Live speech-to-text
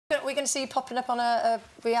we going to see you popping up on a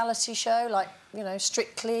reality show, like, you know,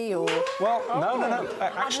 Strictly or... Well, no.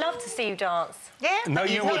 I'd love to see you dance. Yeah? No,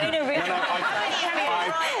 you wouldn't. No,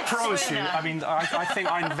 I promise you. I mean, I think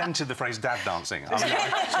I invented the phrase dad dancing. I mean,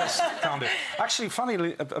 I just can't do it. Actually,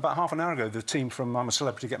 funnily, about half an hour ago, the team from I'm a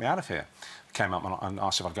Celebrity, Get Me Out of Here came up and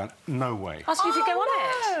asked if I'd go. No way. Asked you if you'd go on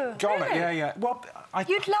it. Go on it, yeah. Well,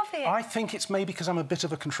 you'd love it. I think it's maybe because I'm a bit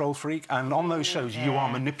of a control freak, and on those shows you are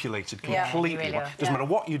manipulated completely. you really are. Doesn't matter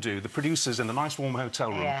what you do, the producers in the nice warm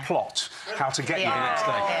hotel room plot how to get you the next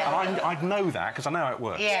day. And I'd know that because I know how it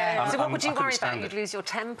works. Yeah. So what would you worry about? You'd lose your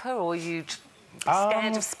temper, or you'd be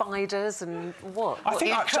scared of spiders, and what? I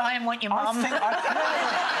think you'd cry and want your mum.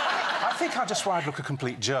 I think I'd just look a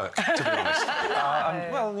complete jerk, to be honest.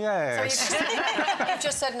 Well, yeah. So you've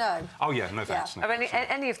just said no? Oh, yeah, no thanks. Are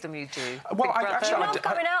any of them you do? Well, you love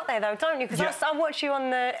going out there, though, don't you? Because I watch you on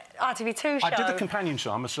the RTV2 show. I did the companion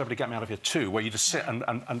show, I'm a Celebrity, Get Me Out of Here 2, where you just sit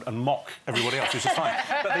and mock everybody else, which is fine.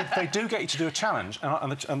 But they do get you to do a challenge, or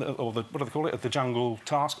what do they call it? The jungle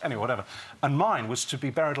task? Anyway, whatever. And mine was to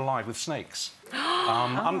be buried alive with snakes.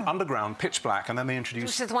 Underground, pitch black, and then they introduced...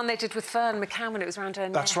 Which is the one they did with Fern McCann when it was around her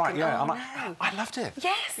neck. That's right, yeah. Oh, and I loved it.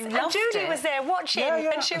 Yes, and Judy was there watching,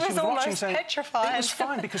 and she was almost petrified. It was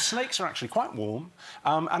fine, because snakes are actually quite warm,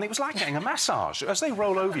 and it was like getting a massage. As they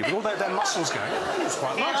roll over you, with all their muscles going, it was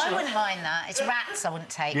quite nice. I wouldn't mind that. It's rats I wouldn't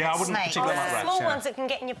take. Yeah, I wouldn't particularly like rats. Small ones that can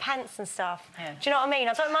get in your pants and stuff. Yeah. Do you know what I mean?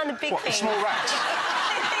 I don't mind the big things. Small rats?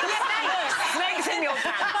 Snakes in your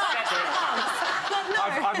pants.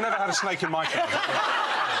 I've never had a snake in my pants.